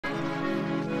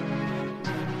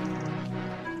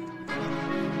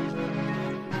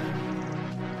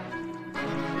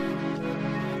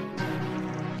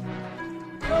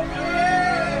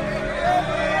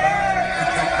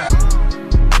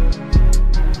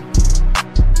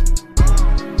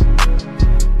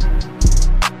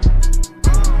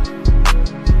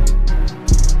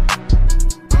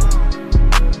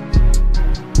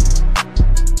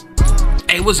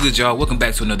What's good, y'all? Welcome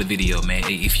back to another video, man.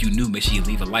 Hey, if you new, make sure you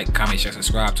leave a like, comment, share,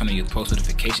 subscribe, turn on your post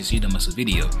notifications so you don't miss a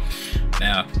video.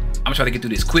 Now, I'm gonna try to get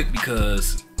through this quick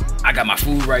because I got my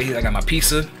food right here. I got my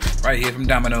pizza right here from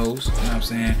Domino's. You know what I'm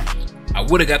saying? I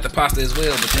would have got the pasta as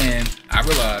well, but then I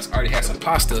realized I already had some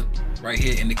pasta right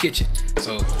here in the kitchen.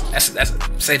 So that's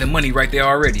saving money right there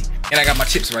already. And I got my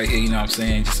chips right here, you know what I'm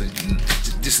saying?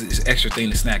 Just an extra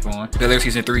thing to snack on. Bel-Air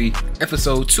season 3,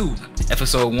 episode 2.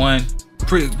 Episode 1,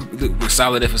 pretty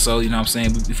solid episode, you know what I'm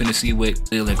saying? We finna see what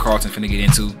Bill and Carlton finna get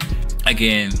into.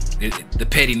 Again, the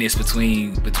pettiness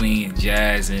between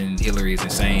Jazz and Hillary is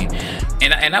insane.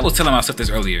 And I was telling myself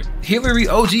this earlier. Hillary,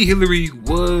 OG Hillary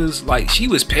was like, she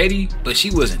was petty, but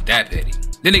she wasn't that petty.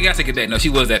 Then they got to take it back. No, she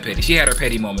was that petty. She had her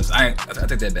petty moments. I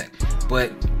take that back.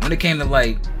 But when it came to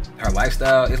like her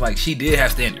lifestyle, it's like she did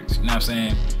have standards. You know what I'm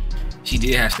saying? She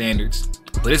did have standards.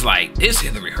 But it's like, this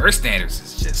Hillary, her standards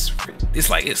is just,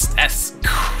 that's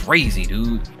crazy,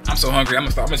 dude. I'm so hungry. I'm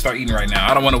gonna start eating right now.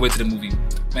 I don't want to wait till the movie.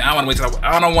 Man, I don't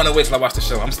want to wait till I watch the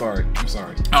show. I'm sorry.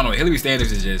 I don't know. Hillary's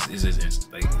standards is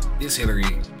just like, this Hillary,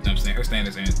 you know what I'm saying? Her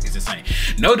standards is insane.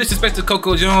 No disrespect to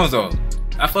Coco Jones though.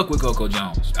 I fuck with Coco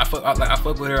Jones. I fuck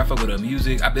with her. I fuck with her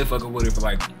music. I've been fucking with her for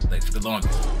like for the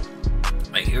longest.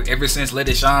 Like ever since Let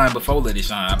It Shine, before Let It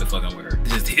Shine, I've been fucking with her.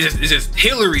 It's just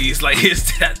Hillary. It's like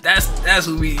that's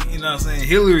who we, you know what I'm saying?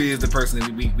 Hillary is the person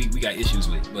that we got issues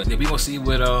with. But we gonna see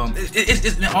what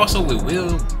it's also with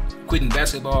Will quitting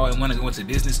basketball and wanting to go into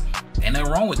business. Ain't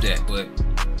nothing wrong with that. But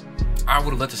I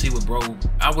would have loved to see what bro.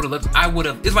 I would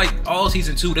have. It's like all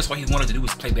season 2. That's what he wanted to do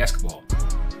was play basketball.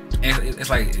 And it's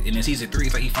like, and in season 3,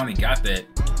 it's like he finally got that.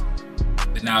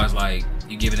 But now it's like,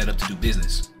 you're giving it up to do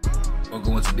business. Or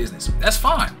go into business. That's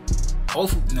fine.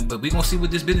 Hopefully, but we gonna see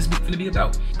what this business is gonna be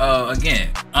about. Again,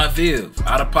 Aunt Viv,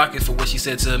 out of pocket for what she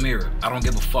said to Amira. I don't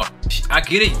give a fuck. I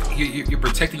get it. You're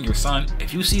protecting your son.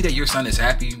 If you see that your son is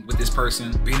happy with this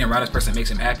person, being around this person makes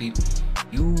him happy,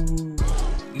 you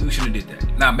shouldn't have did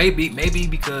that. Now, maybe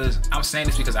because I'm saying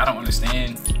this because I don't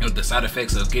understand, you know, the side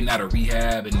effects of getting out of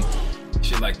rehab and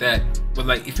shit like that. But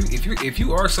like, if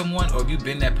you are someone, or if you've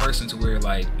been that person to where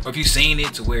like, or if you've seen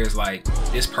it to where it's like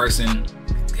this person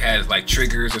has like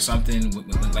triggers or something,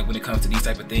 like when it comes to these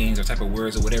type of things or type of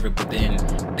words or whatever, but then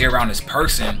they're around this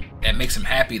person that makes him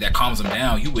happy, that calms him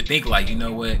down, you would think like, you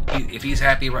know what, if he's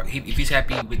happy with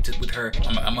her,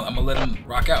 I'm gonna let him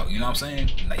rock out. You know what I'm saying?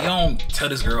 Like, you don't tell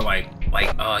this girl like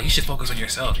you should focus on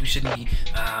yourself. You shouldn't be.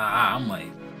 I'm like.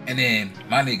 And then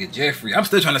my nigga Jeffrey, I'm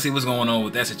still trying to see what's going on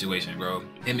with that situation, bro.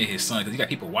 Him and his son, because you got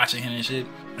people watching him and shit.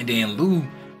 And then Lou,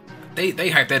 they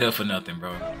hyped that up for nothing,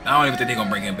 bro. I don't even think they're gonna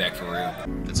bring him back for real.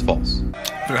 It's false. We're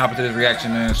gonna hop into this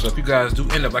reaction, man. So if you guys do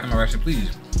end up liking my reaction,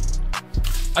 please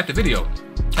like the video.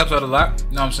 Helps out a lot.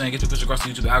 You know what I'm saying? Get you pushed across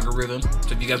the YouTube algorithm.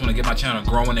 So if you guys want to get my channel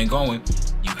growing and going,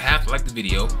 you have to like the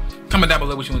video. Comment down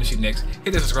below what you want to see next.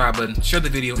 Hit that subscribe button, share the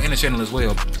video and the channel as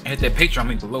well. And hit that Patreon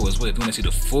link below as well if you want to see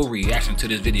the full reaction to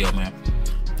this video, man.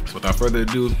 So without further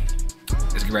ado,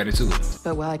 let's get right into it.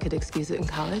 But while I could excuse it in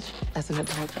college, as an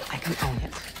adult, I can own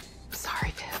it.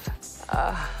 Sorry, Viv.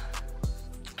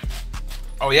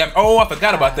 Oh yeah. Oh, I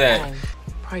forgot about that.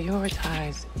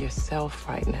 Prioritize yourself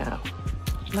right now.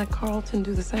 Let Carlton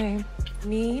do the same.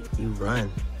 Me? You run.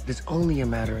 It's only a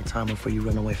matter of time before you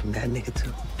run away from that nigga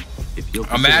too. If you'll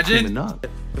imagine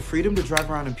the freedom to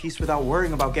drive around in peace without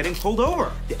worrying about getting pulled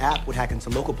over. The app would hack into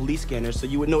local police scanners so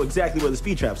you would know exactly where the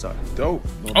speed traps are. Dope.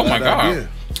 Oh my god. Idea.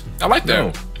 I like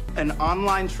that. An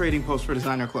online trading post for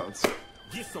designer clothes.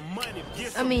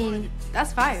 I mean,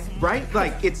 that's fire. Right?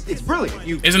 Like, it's brilliant.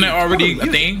 Isn't that already a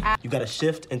thing? You gotta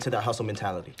shift into that hustle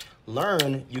mentality.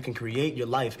 Learn you can create your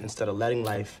life instead of letting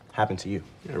life happen to you.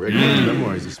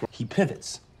 Yeah, He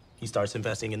pivots. He starts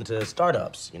investing into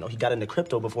startups. You know, he got into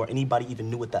crypto before anybody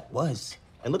even knew what that was.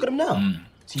 And look at him now.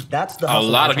 See, that's the hustle.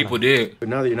 A lot of people did. But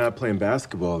now that you're not playing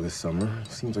basketball this summer,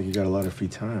 it seems like you got a lot of free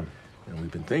time. And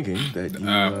we've been thinking that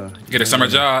you get a summer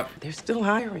job. They're still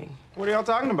hiring. What are y'all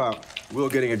talking about? Will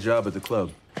getting a job at the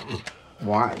club.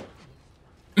 Why?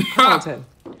 Carlton,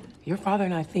 your father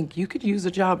and I think you could use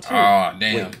a job too. Oh,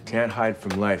 damn. Wait, can't hide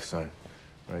from life, son.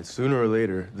 Right? Sooner or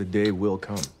later, the day will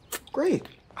come. Great.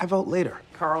 I vote later.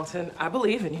 Carlton, I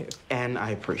believe in you. And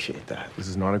I appreciate that. This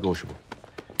is non-negotiable.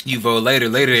 You vote later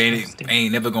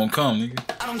ain't never gonna come, nigga.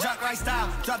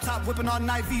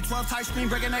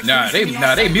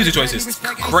 Nah, they music choices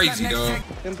crazy, dog.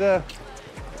 And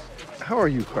how are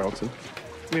you, Carlton?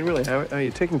 I mean, really, how are you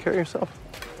taking care of yourself?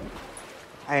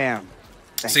 I am.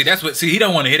 See, he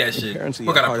don't want to hear that shit. We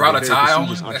got a product tie on.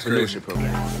 That's crazy.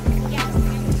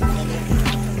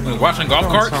 Watching golf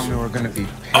carts? We're gonna be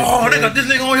oh, they got this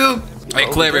nigga on here. Hey,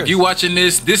 Clever, if you watching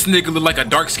this nigga look like a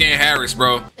dark-skinned Harris,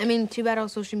 bro. I mean, too bad all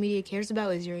social media cares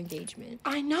about is your engagement.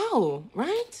 I know,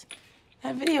 right?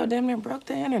 That video damn near broke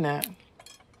the internet.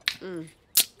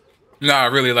 Nah,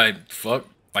 really, like, fuck.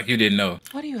 Like you didn't know.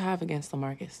 What do you have against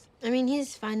LaMarcus? I mean,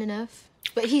 he's fine enough,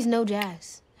 but he's no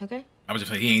Jazz, okay? I was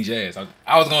just like, he ain't Jazz.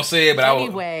 I was gonna say it, but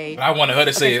Anyway. I wanted her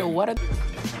to say So it. what?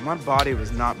 My body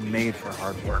was not made for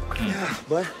hard work. Yeah,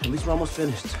 but at least we're almost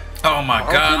finished. Oh my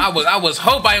god, I was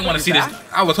hope I didn't want to see this.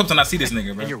 I was hoping I see this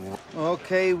nigga, bro.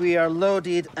 Okay, we are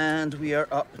loaded and we are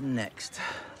up next.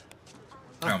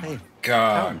 Oh my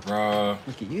god, bro.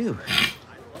 Look at you.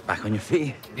 Back on your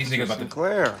feet. These niggas about to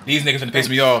Claire. These niggas gonna piss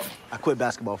me off. I quit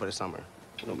basketball for the summer.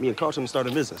 You know, me and Carlton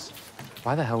started a business.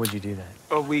 Why the hell would you do that?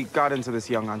 Oh, we got into this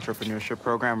young entrepreneurship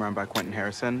program run by Quentin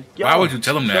Harrison. Why would you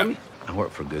tell him that? I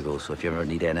work for Google, so if you ever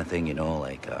need anything, you know,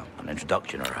 like an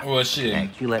introduction or a Well, shit.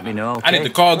 connect, you let me know. I need okay?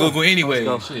 to call Google anyway.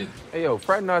 Let's Shit. Hey, yo,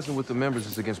 fraternizing with the members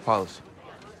is against policy.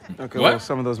 Okay, What? well,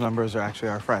 some of those members are actually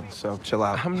our friends, so chill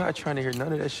out. I'm not trying to hear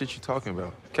none of that shit you're talking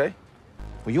about, okay?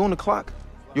 When you on the clock,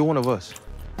 you're one of us.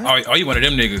 Oh, you one of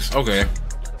them niggas? Okay.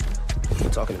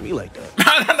 You're talking to me like that.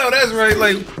 I know that's right.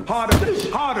 Like, Harder.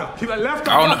 You left.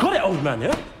 I don't know. Got it, old man,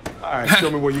 yeah? All right, show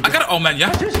me where you I got oh man,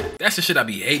 yeah. That's the shit I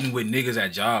be hating with niggas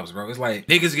at jobs, bro. It's like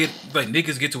niggas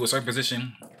get to a certain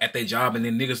position at their job, and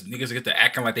then niggas get to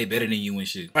acting like they better than you and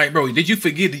shit. Like, bro, did you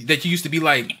forget that you used to be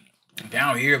like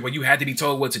down here where you had to be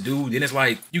told what to do? Then it's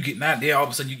like you get not there, all of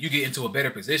a sudden you get into a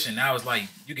better position. Now it's like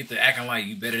you get to acting like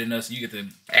you better than us. You get to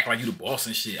act like you the boss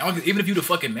and shit. Even if you the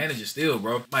fucking manager still,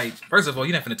 bro. Like, first of all,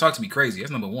 you're not finna talk to me crazy.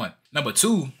 That's number one. Number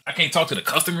two, I can't talk to the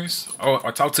customers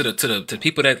or talk to the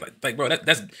people that like bro,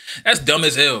 that's dumb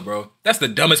as hell, bro. That's the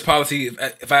dumbest policy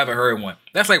if I ever heard one.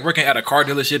 That's like working at a car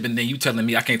dealership and then you telling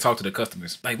me I can't talk to the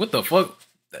customers. Like, what the fuck?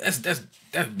 That's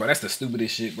the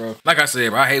stupidest shit, bro. Like I said,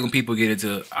 bro, I hate when people get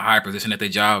into a higher position at their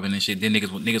job and then shit. Then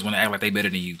niggas want to act like they better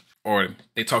than you, or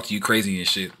they talk to you crazy and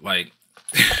shit. Like,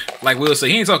 like Will say,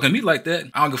 he ain't talking to me like that.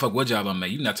 I don't give a fuck what job I'm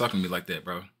at. You not talking to me like that,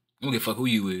 bro. You don't give a fuck who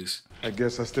you is. I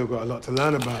guess I still got a lot to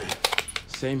learn about you.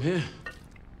 Same here.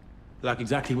 Like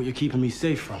exactly what you're keeping me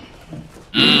safe from.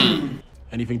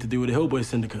 Anything to do with the Hillboy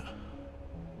Syndicate.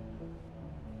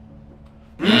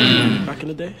 Back in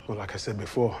the day? Well, like I said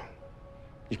before,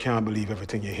 you can't believe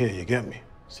everything you hear, you get me?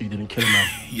 So you didn't kill him, man.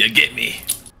 You get me?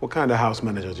 What kind of house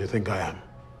manager do you think I am?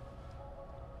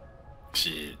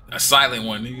 Shit, a silent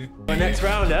one, nigga. Next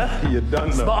round, huh? You done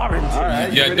know. Sparring team.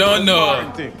 Right, You don't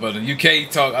know. But the UK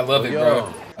talk, I love it,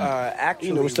 bro. Actually,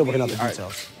 You know, we're still working out the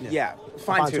details. Yeah,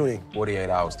 fine-tuning. 48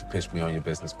 hours to pitch me on your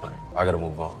business plan. I gotta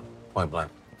move on. Point blank.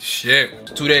 Shit,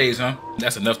 2 days, huh?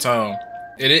 That's enough time.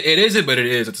 It isn't, but it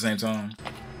is at the same time.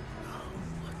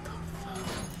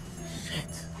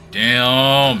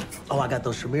 Damn. Oh, I got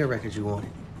those Shamir records you wanted.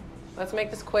 Let's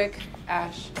make this quick,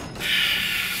 Ash.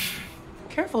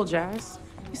 Careful, Jazz.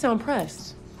 You sound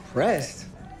pressed. Pressed?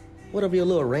 What'll be a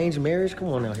little arranged marriage? Come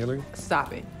on now, Hillary.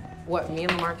 Stop it. What me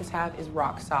and LaMarcus have is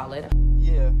rock solid.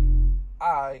 Yeah,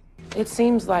 I. It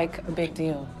seems like a big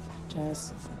deal,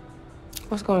 Jazz.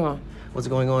 What's going on? What's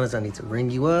going on is I need to ring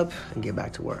you up and get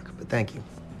back to work. But thank you.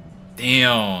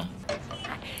 Damn.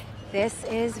 This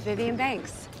is Vivian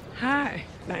Banks. Hi.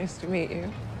 Nice to meet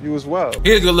you. You as well.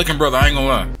 He's a good looking brother, I ain't gonna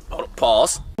lie.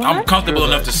 Pause. I'm comfortable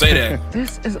enough to say that.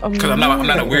 This is amazing. Cause I'm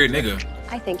not a weird nigga.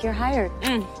 I think you're hired.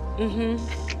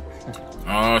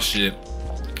 Oh shit.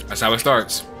 That's how it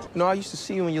starts. You know, I used to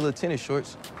see you in your little tennis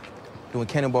shorts, doing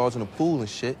cannonballs in the pool and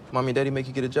shit. Mommy and daddy make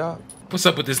you get a job. What's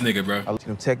up with this nigga, bro? I look at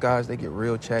them tech guys, they get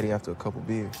real chatty after a couple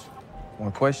beers.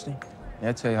 One question,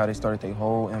 they'll tell you how they started their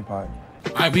whole empire.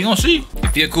 Alright, we gonna see.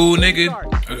 If he a cool nigga,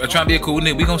 or trying to be a cool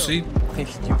nigga, we gonna see. Can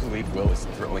you believe Will is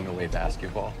throwing away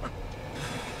basketball?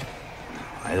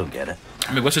 I don't get it.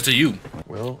 I mean, what's it to you?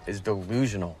 Will is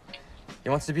delusional. He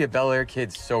wants to be a Bel-Air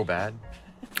kid so bad.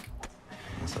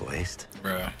 It's a waste.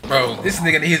 Bro, this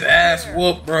nigga need his ass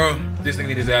whooped, bro. This nigga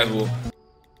need his ass whooped.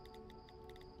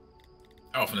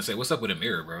 I was finna say, what's up with a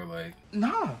mirror, bro? Like,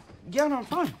 Nah. Yeah, no, I'm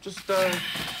fine. Just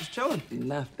chilling.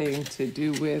 Nothing to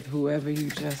do with whoever you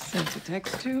just sent a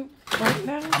text to right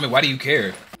now? I mean, why do you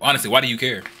care? Honestly, why do you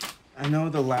care? I know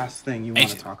the last thing you want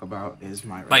to talk about is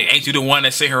my. Like, ain't you the one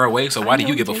that sent her away? So why do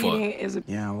you give a fuck?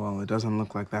 Yeah, well, it doesn't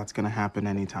look like that's gonna happen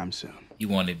anytime soon. You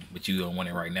want it, but you don't want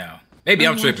it right now. Maybe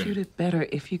I'm I tripping. want you to better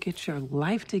if you get your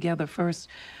life together first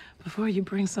before you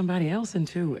bring somebody else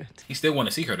into it. He still want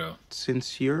to see her though.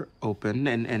 Since you're open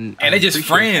and they're just appreciate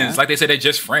friends. that. Like they said, they're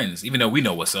just friends, even though we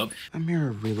know what's up.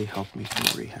 Amira really helped me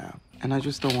through rehab, and I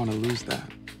just don't want to lose that.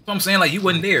 So I'm saying, like, you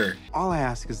wasn't there. All I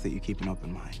ask is that you keep an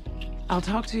open mind. I'll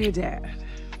talk to your dad.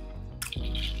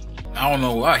 I don't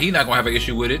know why. He not gonna have an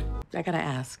issue with it. I gotta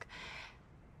ask,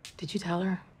 Did you tell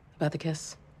her about the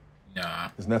kiss? Nah.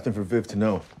 There's nothing for Viv to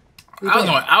know.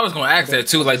 I was gonna ask that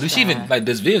too. Like, does she even like?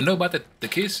 Does Viv know about the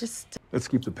kiss? Let's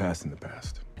keep the past in the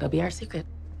past. It'll be our secret.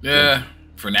 Yeah,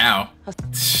 for now.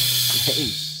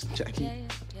 Hey, Jackie.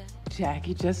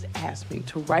 Jackie just asked me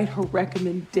to write her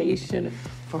recommendation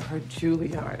for her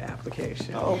Juilliard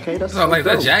application. Oh, okay, that's So like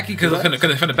that dope. Jackie, because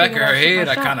from the back of her head,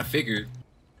 I kind of figured.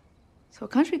 So a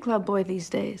country club boy these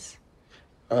days.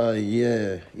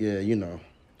 Yeah, you know.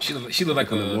 She looked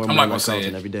like a. More I'm not gonna say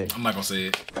it. every day. I'm not gonna say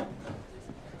it.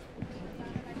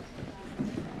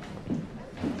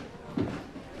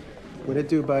 What it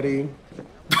do, buddy?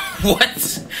 What?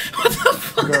 What the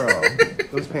fuck? Girl,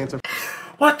 those pants are...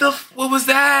 What was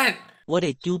that? What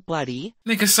it do, buddy?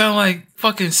 Nigga sound like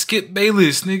fucking Skip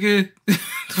Bayless, nigga. The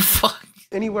fuck?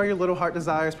 Anywhere your little heart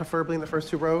desires, preferably in the first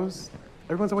 2 rows.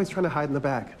 Everyone's always trying to hide in the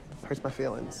back. Hurts my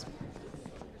feelings.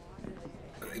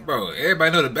 Bro,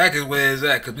 everybody know the back is where it's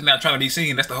at, because we're not trying to be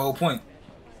seen. That's the whole point.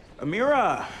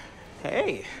 Amira,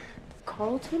 hey.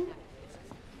 Carlton?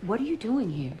 What are you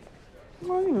doing here?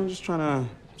 Well, you know, just trying to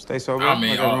stay sober I mean,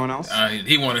 like everyone else.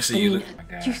 He want to see you. Look.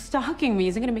 You stalking me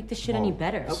isn't gonna make this shit any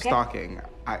better, okay? Stalking.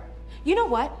 You know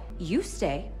what? You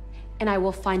stay, and I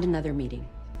will find another meeting.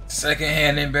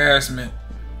 Secondhand embarrassment.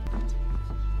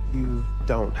 You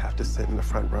don't have to sit in the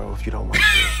front row if you don't want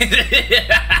to.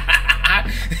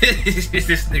 This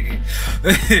nigga.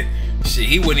 Shit,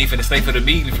 he wouldn't even stay for the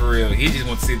meeting for real. He just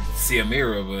wants to see a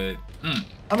mirror, but.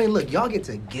 I mean, look, y'all get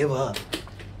to give up.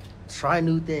 Try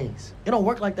new things. It don't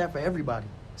work like that for everybody.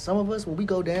 Some of us, when we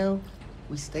go down,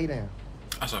 we stay down.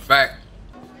 That's a fact.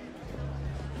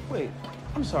 Wait,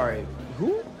 I'm sorry.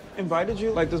 Who invited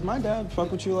you? Like, does my dad fuck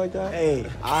with you like that? Hey,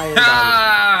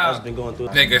 I've been going through.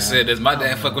 Nigga said, does my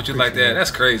dad fuck with you like that?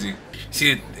 That's crazy.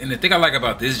 See, and the thing I like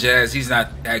about this Jazz, he's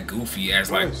not that goofy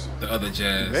as like the other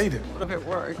Jazz. Made it. Look at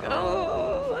work.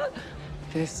 Oh,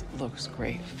 this looks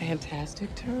great.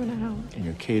 Fantastic turnout. And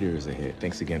your caterer is a hit.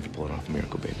 Thanks again for pulling off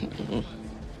Miracle Baby.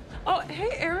 Oh,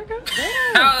 hey, Erica.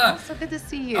 Yeah, so good to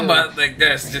see you. I'm about like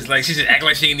that's just like she just act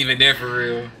like she ain't even there for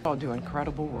real. Y'all do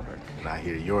incredible work. And I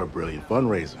hear you're a brilliant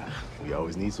fundraiser. We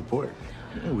always need support.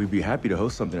 Yeah, we'd be happy to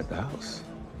host something at the house.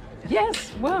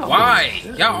 Yes, well. Why?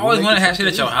 Y'all always want to have shit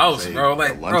at your house, bro.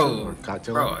 Like, bro,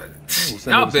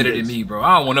 y'all better than me, bro.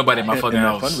 I don't want nobody in my fucking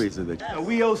house.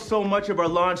 We owe so much of our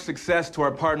launch success to our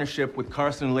partnership with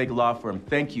Carson Lake Law Firm.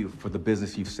 Thank you for the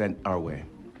business you've sent our way.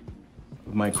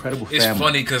 My incredible family. It's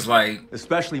funny because, like,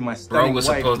 especially my bro was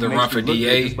supposed to run for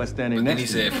DA, by standing but then he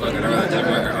next to said, me. fuck it,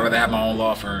 I'd rather have my own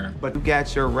law firm. But you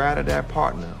got your ride or that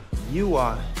partner. You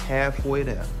are halfway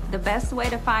there. The best way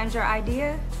to find your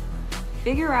idea?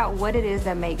 Figure out what it is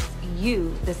that makes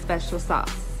you the special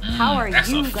sauce. How are that's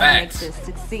you a gonna fact. make this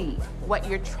succeed? What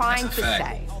you're trying to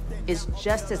say is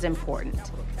just as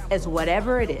important as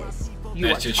whatever it is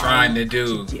that you're trying to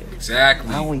do.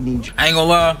 Exactly. I only need you. I ain't gonna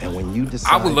lie. And when you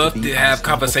decide I would love to, to have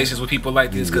conversations with people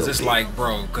like this because it's like,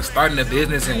 bro, because starting a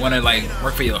business and want to like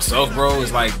work for yourself, bro,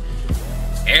 is like,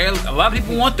 a lot of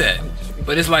people want that.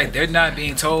 But it's like they're not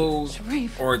being told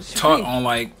or taught on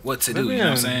like what to do. You know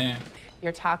what I'm saying?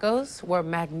 Your tacos were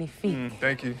magnifique.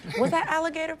 Thank you. Was that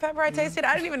alligator pepper I tasted?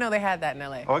 I didn't even know they had that in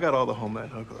LA. Oh, I got all the homemade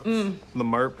hookups. The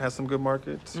Merp has some good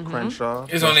markets. Crenshaw.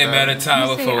 It's only a matter of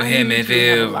time before him and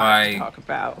Viv like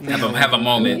have a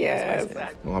moment. Yes.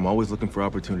 Well, I'm always looking for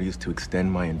opportunities to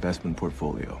extend my investment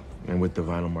portfolio. And with the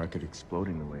vinyl market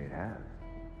exploding the way it has.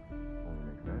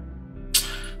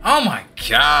 Oh my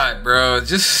God, bro.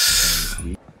 Just.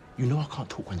 You know I can't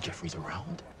talk when Jeffrey's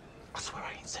around. I swear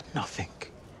I ain't said nothing.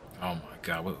 Oh my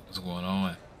God, what's going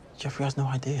on? Jeffrey has no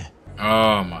idea.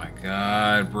 Oh my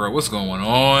God, bro. What's going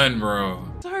on, bro?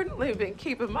 Certainly been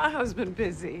keeping my husband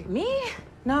busy. Me?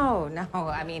 No.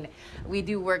 I mean, we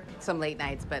do work some late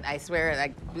nights, but I swear,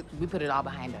 like, we put it all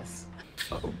behind us.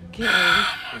 Okay.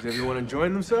 Is everyone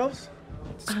enjoying themselves?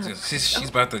 She's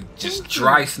about to just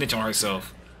dry snitch on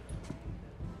herself.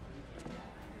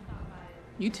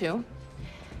 You too.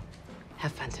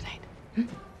 Have fun tonight.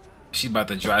 She's about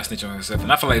to dry snitch on herself.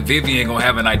 And I feel like Vivian gonna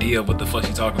have an idea of what the fuck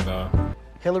she's talking about.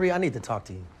 Hillary, I need to talk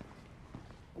to you.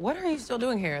 What are you still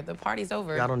doing here? The party's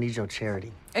over. I don't need your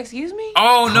charity. Excuse me?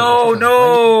 Oh,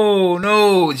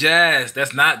 no, Jazz.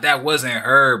 That wasn't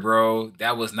her, bro.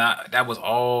 That was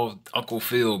all Uncle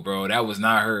Phil, bro. That was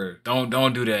not her. Don't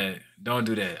do that. Don't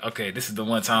do that. Okay, this is the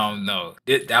one time, no.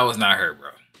 That was not her,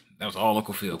 bro. That was all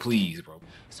Uncle Phil. Please, bro.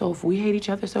 So if we hate each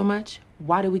other so much,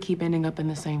 why do we keep ending up in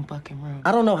the same fucking room?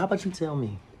 I don't know. How about you tell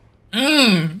me?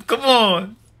 Come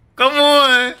on.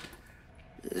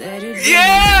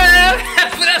 Yeah,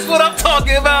 that's what I'm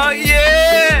talking about.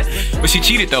 Yeah. But she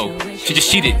cheated though. She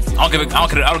just cheated. I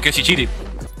don't care if she cheated.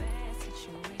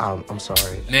 I'm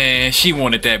sorry. Man, she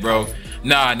wanted that, bro.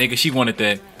 Nah, nigga, she wanted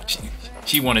that.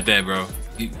 She wanted that, bro.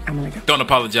 Don't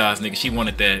apologize, nigga. She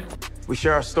wanted that. We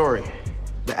share our story.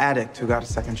 The addict who got a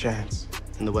second chance.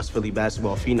 And the West Philly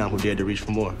basketball phenom who dared to reach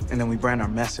for more. And then we brand our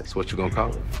message. So what you gonna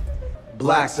call it?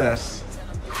 Blaccess.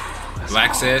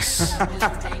 Blaccess.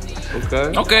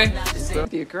 Okay.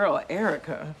 Okay. Your girl,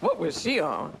 Erica. What was she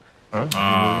on? Huh?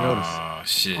 Oh,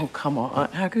 shit. Oh, come on.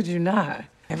 How could you not?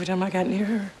 Every time I got near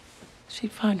her,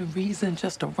 she'd find a reason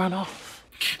just to run off.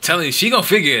 Tell her she gonna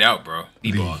figure it out, bro.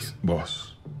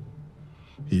 Boss.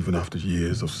 Even after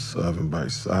years of serving by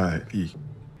his side, he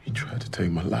tried to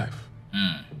take my life.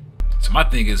 So my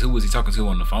thing is, who was he talking to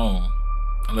on the phone?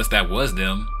 Unless that was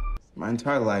them. My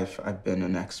entire life, I've been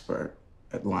an expert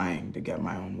at lying to get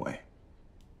my own way.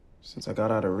 Since I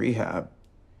got out of rehab,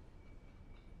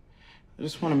 I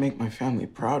just want to make my family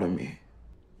proud of me.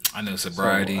 I know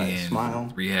sobriety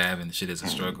and rehab and shit is a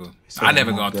struggle. I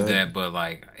never gone through that, but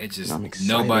like, it just,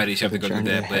 nobody should have to go through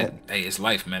that. But hey, it's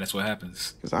life, man. That's what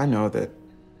happens. Because I know that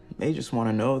they just want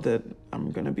to know that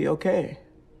I'm going to be okay.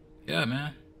 Yeah,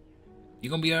 man. You're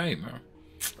going to be all right, bro.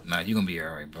 Nah, you're going to be all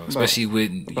right, bro. Especially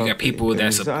with, you got people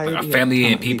that's a family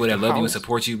and people that love you and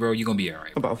support you, bro. You're going to be all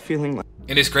right. About feeling like...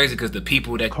 And it's crazy because the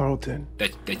people that Carlton,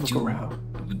 that you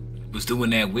was doing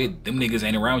that with, them niggas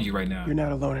ain't around you right now. you're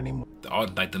not alone anymore.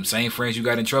 Like them same friends you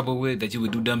got in trouble with that you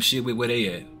would do dumb shit with, where they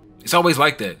at? It's always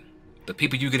like that. The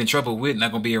people you get in trouble with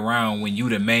not gonna be around when you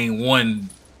the main one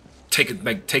taking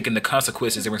the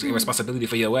consequences and responsibility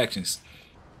for your actions.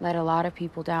 Let a lot of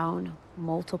people down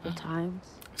multiple times.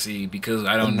 See, because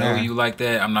I don't know you like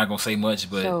that, I'm not gonna say much,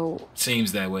 but So,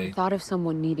 seems that way. Thought of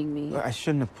someone needing me. I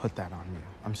shouldn't have put that on you.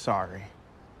 I'm sorry.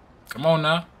 Come on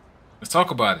now, let's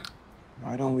talk about it.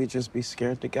 Why don't we just be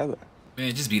scared together?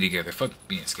 Man, just be together. Fuck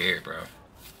being scared, bro.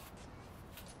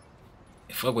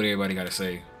 And fuck what everybody gotta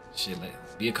say. Shit,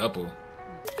 be a couple.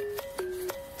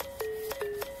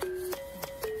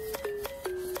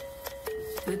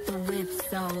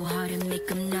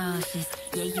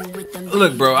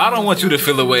 Look, bro, I don't want you to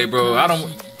feel away, bro.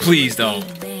 Please don't.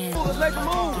 Let's make a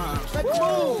move. Make a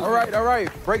move. All right.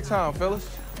 Break time, fellas.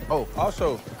 Oh,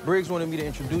 also, Briggs wanted me to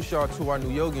introduce y'all to our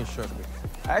new yoga instructor.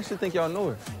 I actually think y'all know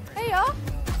her. Hey, y'all.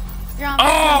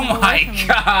 Oh my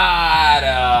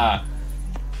God!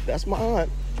 That's my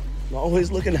aunt. I'm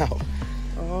always looking out.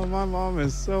 Oh, my mom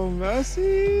is so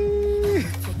messy.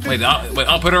 Wait,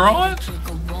 Aunt put her on?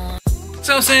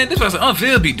 So I'm saying, this person, Aunt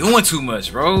Viv be doing too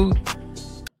much, bro.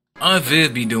 Aunt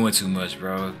Viv be doing too much,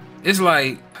 bro. It's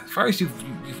like, first you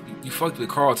fucked with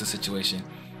Carlton's situation.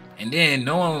 And then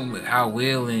knowing how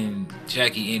Will and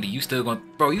Jackie ended, you still gonna...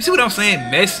 Bro, you see what I'm saying?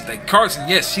 Messy. Like, Carlton,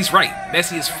 yes, she's right.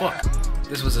 Messy as fuck.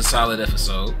 This was a solid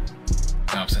episode. You know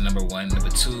what I'm saying? Number one. Number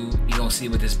two, you gonna see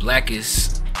what this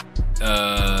Blackest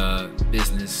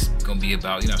business gonna be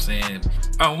about. You know what I'm saying?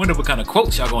 I wonder what kind of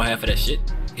quotes y'all gonna have for that shit.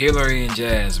 Hillary and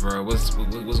Jazz, bro. What's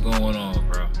going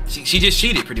on, bro? She just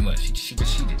cheated, pretty much. She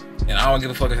just cheated. And I don't give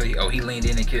a fuck if he leaned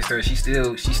in and kissed her. She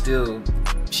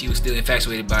was still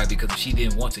infatuated by it, because if she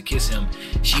didn't want to kiss him,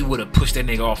 she would have pushed that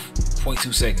nigga off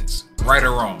 0.2 seconds. Right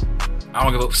or wrong. I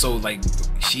don't give a... So, like,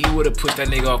 she would have pushed that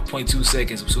nigga off 0.2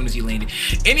 seconds as soon as he leaned in.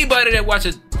 Anybody that watched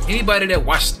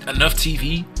enough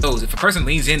TV knows if a person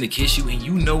leans in to kiss you and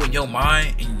you know in your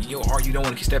mind and your heart you don't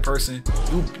want to kiss that person,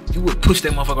 you would push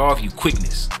that motherfucker off you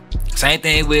quickness. Same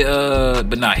thing with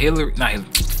but not Hillary,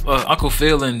 Uncle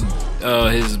Phil and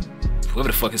his whoever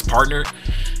the fuck his partner.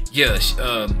 Yeah,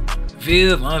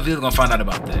 Viv gonna find out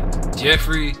about that.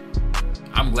 Jeffrey,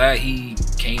 I'm glad he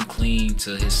came clean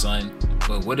to his son,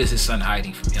 but what is his son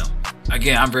hiding from him?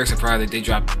 Again, I'm very surprised that they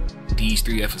dropped these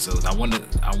 3 episodes. I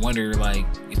wonder like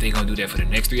if they gonna do that for the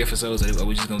next 3 episodes, or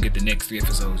we just gonna get the next 3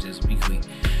 episodes just weekly.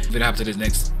 If it happens to the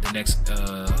next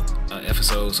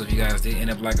episode. So if you guys did end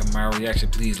up liking my reaction,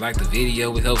 please like the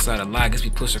video. It helps out a lot. Gets me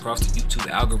pushed across the YouTube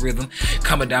algorithm.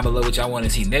 Comment down below what y'all want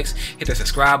to see next. Hit that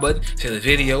subscribe button, share the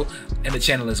video and the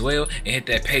channel as well, and hit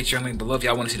that Patreon link below if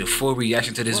y'all want to see the full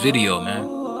reaction to this video, man.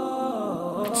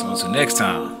 So until next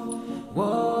time,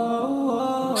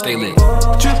 stay lit.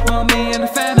 Trip on me in the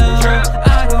phantom.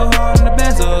 I go hard in the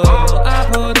benzo.